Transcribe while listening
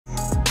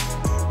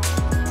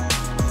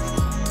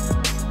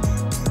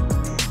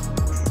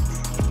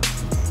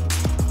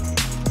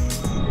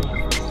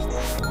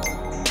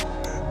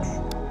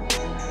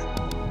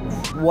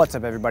What's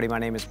up everybody, my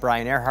name is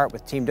Brian Earhart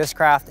with Team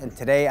Discraft, and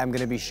today I'm going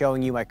to be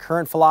showing you my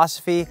current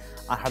philosophy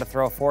on how to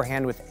throw a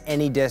forehand with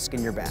any disc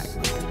in your bag.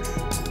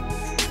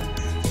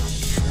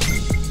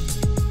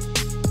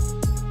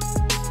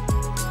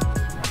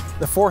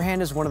 The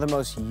forehand is one of the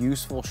most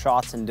useful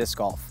shots in disc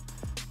golf.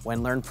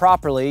 When learned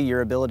properly,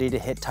 your ability to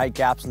hit tight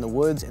gaps in the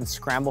woods and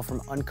scramble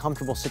from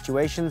uncomfortable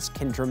situations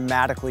can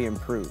dramatically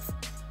improve.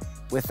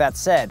 With that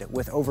said,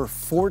 with over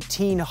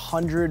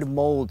 1,400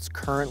 molds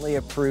currently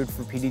approved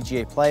for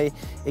PDGA play,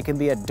 it can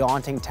be a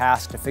daunting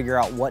task to figure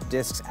out what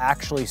discs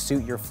actually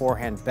suit your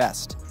forehand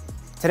best.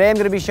 Today I'm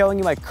going to be showing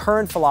you my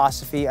current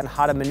philosophy on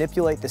how to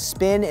manipulate the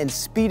spin and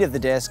speed of the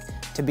disc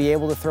to be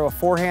able to throw a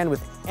forehand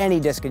with any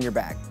disc in your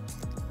bag.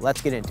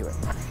 Let's get into it.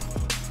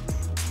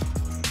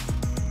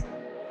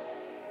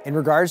 In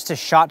regards to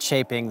shot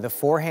shaping, the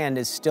forehand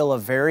is still a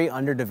very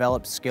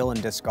underdeveloped skill in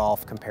disc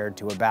golf compared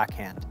to a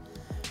backhand.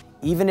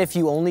 Even if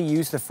you only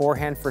use the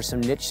forehand for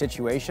some niche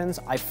situations,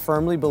 I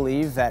firmly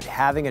believe that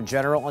having a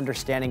general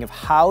understanding of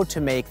how to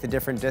make the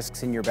different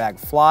discs in your bag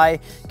fly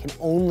can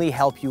only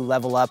help you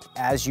level up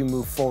as you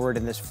move forward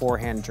in this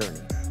forehand journey.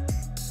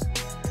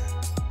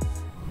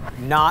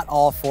 Not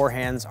all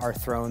forehands are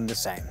thrown the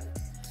same.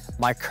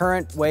 My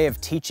current way of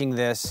teaching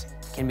this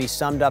can be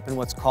summed up in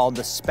what's called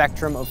the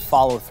spectrum of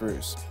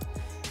follow-throughs.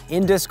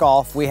 In disc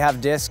golf, we have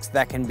discs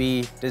that can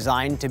be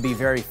designed to be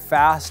very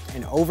fast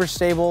and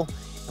overstable,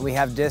 and we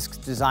have discs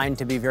designed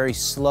to be very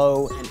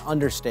slow and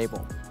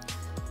understable.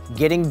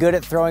 Getting good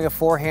at throwing a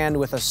forehand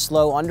with a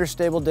slow,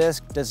 understable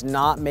disc does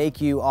not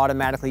make you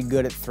automatically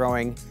good at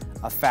throwing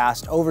a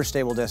fast,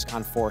 overstable disc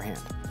on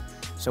forehand.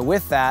 So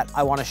with that,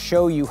 I want to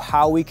show you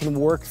how we can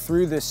work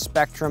through this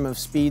spectrum of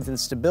speeds and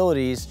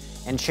stabilities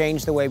and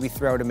change the way we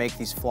throw to make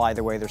these fly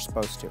the way they're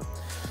supposed to.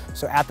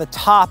 So at the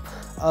top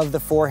of the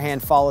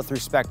forehand follow-through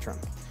spectrum,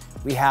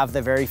 we have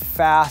the very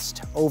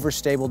fast,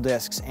 overstable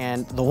discs,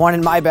 and the one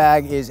in my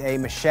bag is a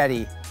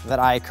machete that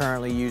I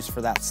currently use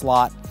for that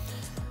slot.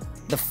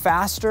 The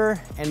faster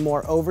and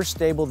more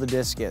overstable the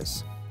disc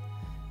is,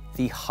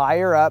 the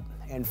higher up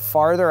and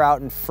farther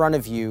out in front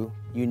of you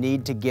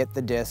need to get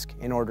the disc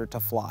in order to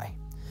fly.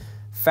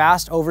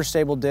 Fast,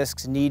 overstable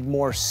discs need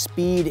more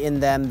speed in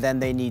them than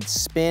they need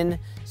spin,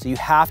 so you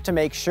have to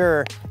make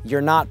sure you're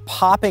not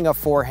popping a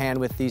forehand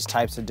with these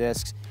types of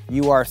discs,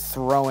 you are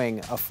throwing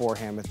a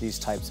forehand with these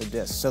types of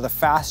discs. So the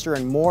faster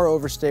and more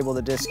overstable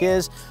the disc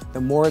is,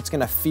 the more it's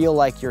gonna feel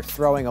like you're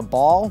throwing a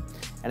ball,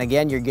 and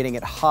again, you're getting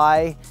it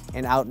high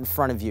and out in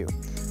front of you.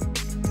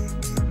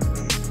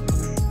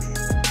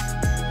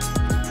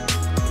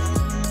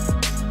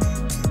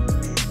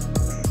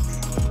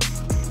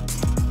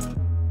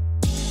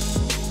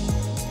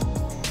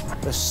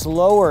 The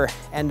slower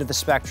end of the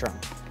spectrum,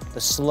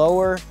 the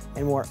slower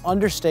and more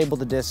understable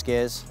the disc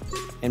is.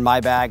 In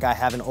my bag, I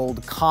have an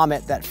old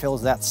Comet that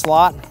fills that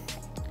slot.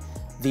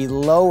 The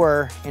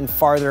lower and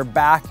farther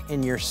back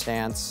in your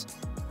stance,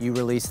 you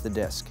release the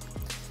disc.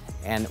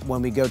 And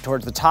when we go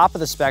towards the top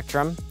of the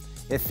spectrum,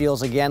 it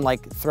feels again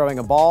like throwing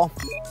a ball.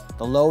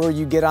 The lower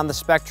you get on the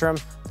spectrum,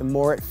 the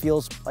more it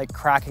feels like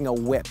cracking a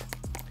whip.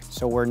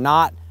 So we're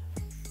not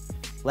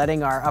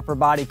letting our upper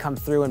body come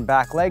through and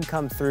back leg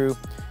come through.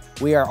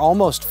 We are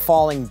almost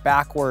falling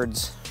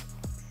backwards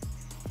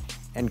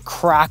and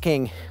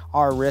cracking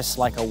our wrists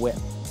like a whip.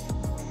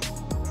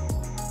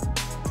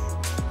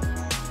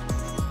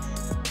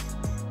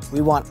 We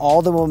want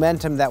all the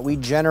momentum that we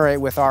generate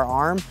with our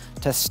arm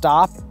to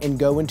stop and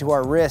go into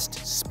our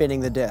wrist spinning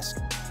the disc.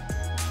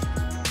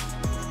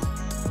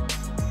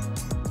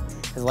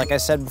 Because like I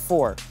said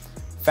before,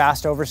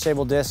 fast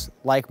overstable discs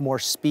like more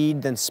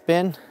speed than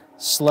spin,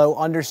 slow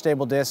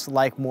understable discs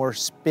like more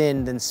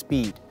spin than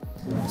speed.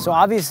 So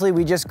obviously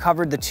we just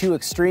covered the two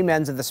extreme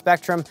ends of the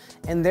spectrum,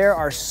 and there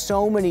are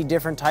so many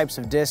different types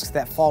of discs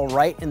that fall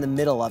right in the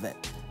middle of it.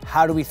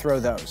 How do we throw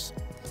those?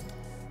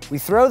 We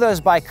throw those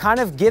by kind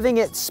of giving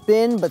it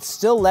spin, but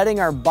still letting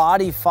our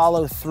body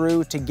follow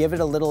through to give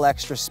it a little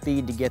extra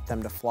speed to get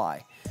them to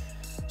fly.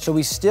 So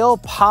we still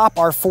pop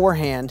our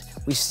forehand,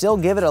 we still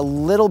give it a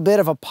little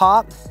bit of a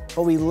pop,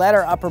 but we let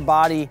our upper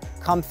body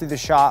come through the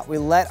shot. We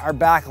let our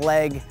back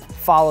leg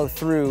follow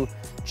through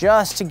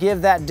just to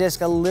give that disc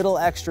a little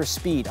extra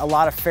speed. A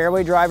lot of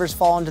fairway drivers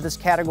fall into this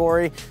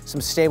category. Some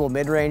stable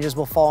mid-ranges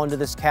will fall into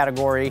this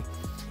category.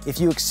 If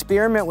you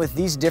experiment with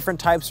these different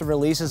types of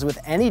releases with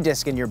any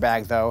disc in your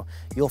bag though,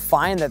 you'll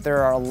find that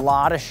there are a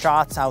lot of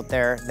shots out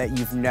there that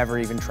you've never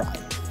even tried.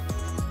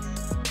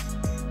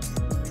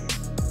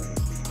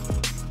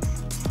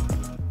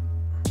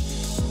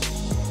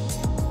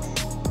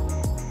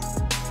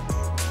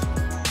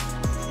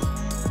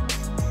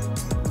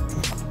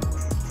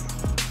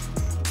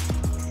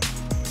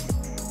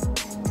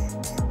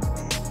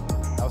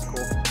 That was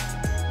cool.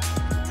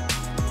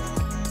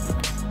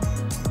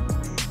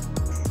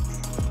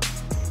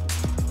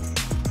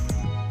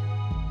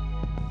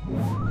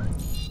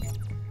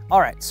 All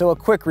right, so a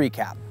quick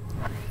recap.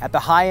 At the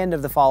high end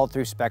of the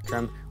follow-through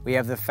spectrum, we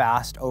have the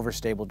fast,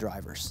 overstable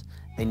drivers.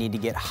 They need to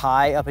get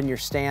high up in your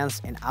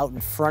stance and out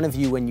in front of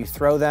you when you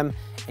throw them,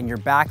 and your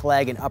back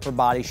leg and upper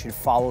body should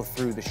follow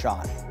through the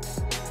shot.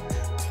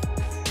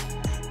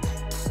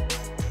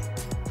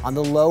 On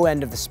the low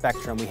end of the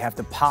spectrum, we have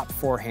the pop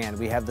forehand.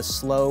 We have the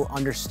slow,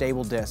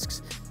 understable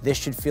discs. This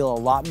should feel a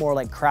lot more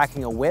like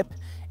cracking a whip,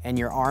 and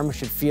your arm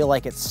should feel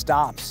like it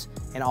stops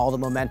and all the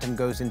momentum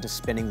goes into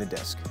spinning the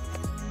disc.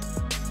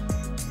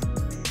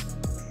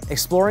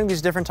 Exploring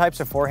these different types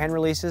of forehand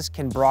releases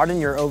can broaden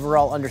your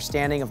overall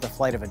understanding of the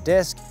flight of a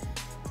disc.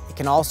 It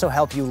can also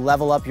help you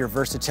level up your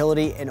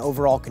versatility and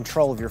overall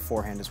control of your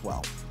forehand as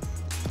well.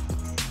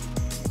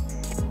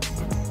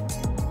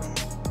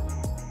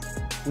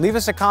 Leave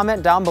us a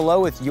comment down below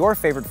with your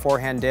favorite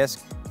forehand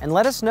disc, and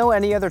let us know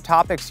any other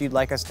topics you'd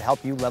like us to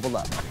help you level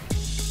up.